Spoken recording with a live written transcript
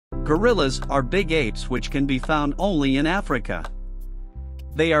Gorillas are big apes which can be found only in Africa.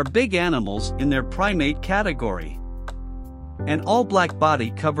 They are big animals in their primate category. An all-black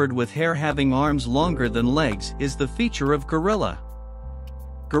body covered with hair having arms longer than legs is the feature of gorilla.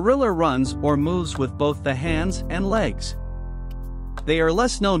 Gorilla runs or moves with both the hands and legs. They are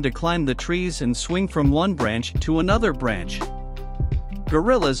less known to climb the trees and swing from one branch to another branch.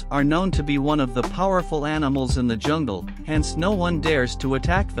 Gorillas are known to be one of the powerful animals in the jungle, hence no one dares to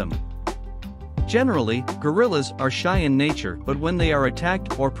attack them. Generally, gorillas are shy in nature, but when they are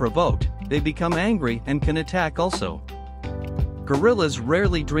attacked or provoked, they become angry and can attack also. Gorillas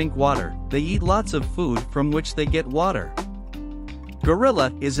rarely drink water, they eat lots of food from which they get water.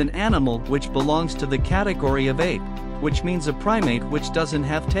 Gorilla is an animal which belongs to the category of ape, which means a primate which doesn't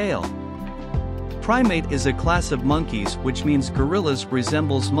have tail. Primate is a class of monkeys, which means gorillas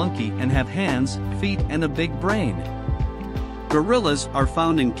resembles monkey and have hands, feet and a big brain. Gorillas are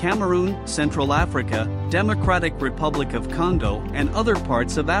found in Cameroon, Central Africa, Democratic Republic of Congo and other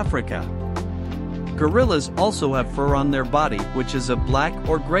parts of Africa. Gorillas also have fur on their body which is a black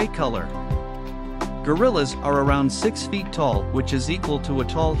or gray color. Gorillas are around 6 feet tall, which is equal to a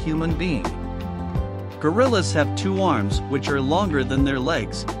tall human being. Gorillas have 2 arms which are longer than their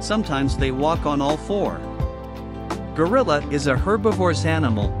legs, sometimes they walk on all 4. Gorilla is a herbivorous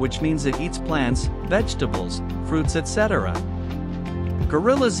animal, which means it eats plants, vegetables, fruits etc.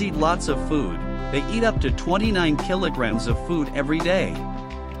 Gorillas eat lots of food, they eat up to 29 kilograms of food every day.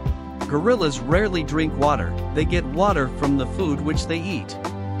 Gorillas rarely drink water, they get water from the food which they eat.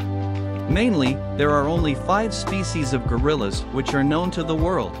 Mainly, there are only 5 species of gorillas which are known to the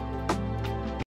world.